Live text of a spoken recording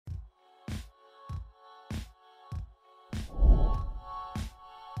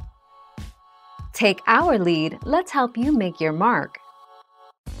Take our lead, let's help you make your mark.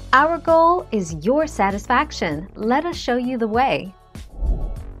 Our goal is your satisfaction. Let us show you the way.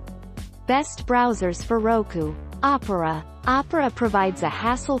 Best browsers for Roku. Opera. Opera provides a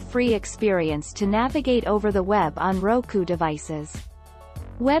hassle-free experience to navigate over the web on Roku devices.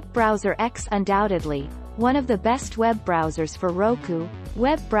 Web Browser X. Undoubtedly one of the best web browsers for Roku,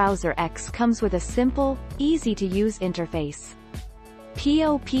 Web Browser X comes with a simple, easy-to-use interface.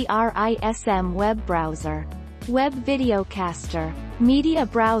 POPRISM Web Browser. Web Video Caster. Media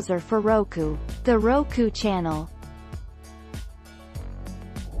browser for Roku. The Roku Channel.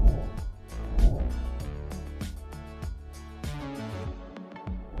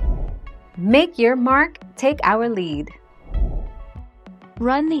 Make your mark, take our lead.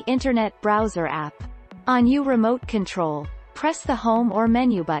 Run the Internet Browser app. On your remote control, press the Home or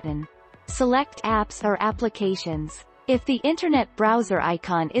Menu button. Select Apps or Applications. If the Internet browser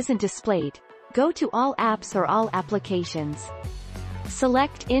icon isn't displayed, go to All Apps or All Applications.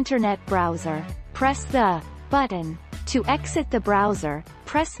 Select Internet Browser. Press the button. To exit the browser,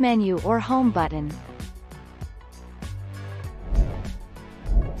 press Menu or Home button.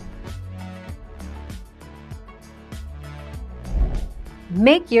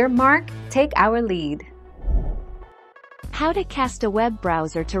 Make your mark, take our lead. How to cast a web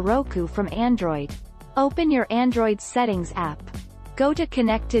browser to Roku from Android. Open your Android Settings app. Go to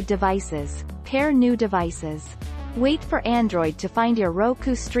Connected Devices. Pair new devices. Wait for Android to find your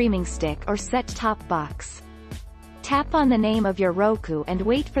Roku streaming stick or set-top box. Tap on the name of your Roku and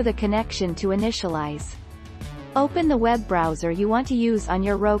wait for the connection to initialize. Open the web browser you want to use on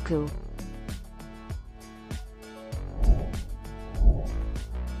your Roku.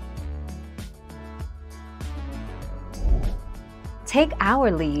 Take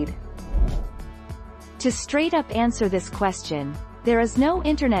our lead. To straight up answer this question, there is no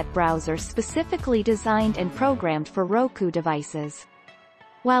internet browser specifically designed and programmed for Roku devices.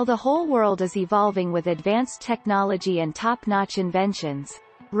 While the whole world is evolving with advanced technology and top-notch inventions,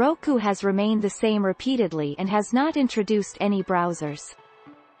 Roku has remained the same repeatedly and has not introduced any browsers.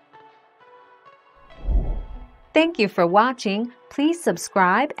 Thank you for watching. Please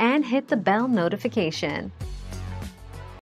subscribe and hit the bell notification.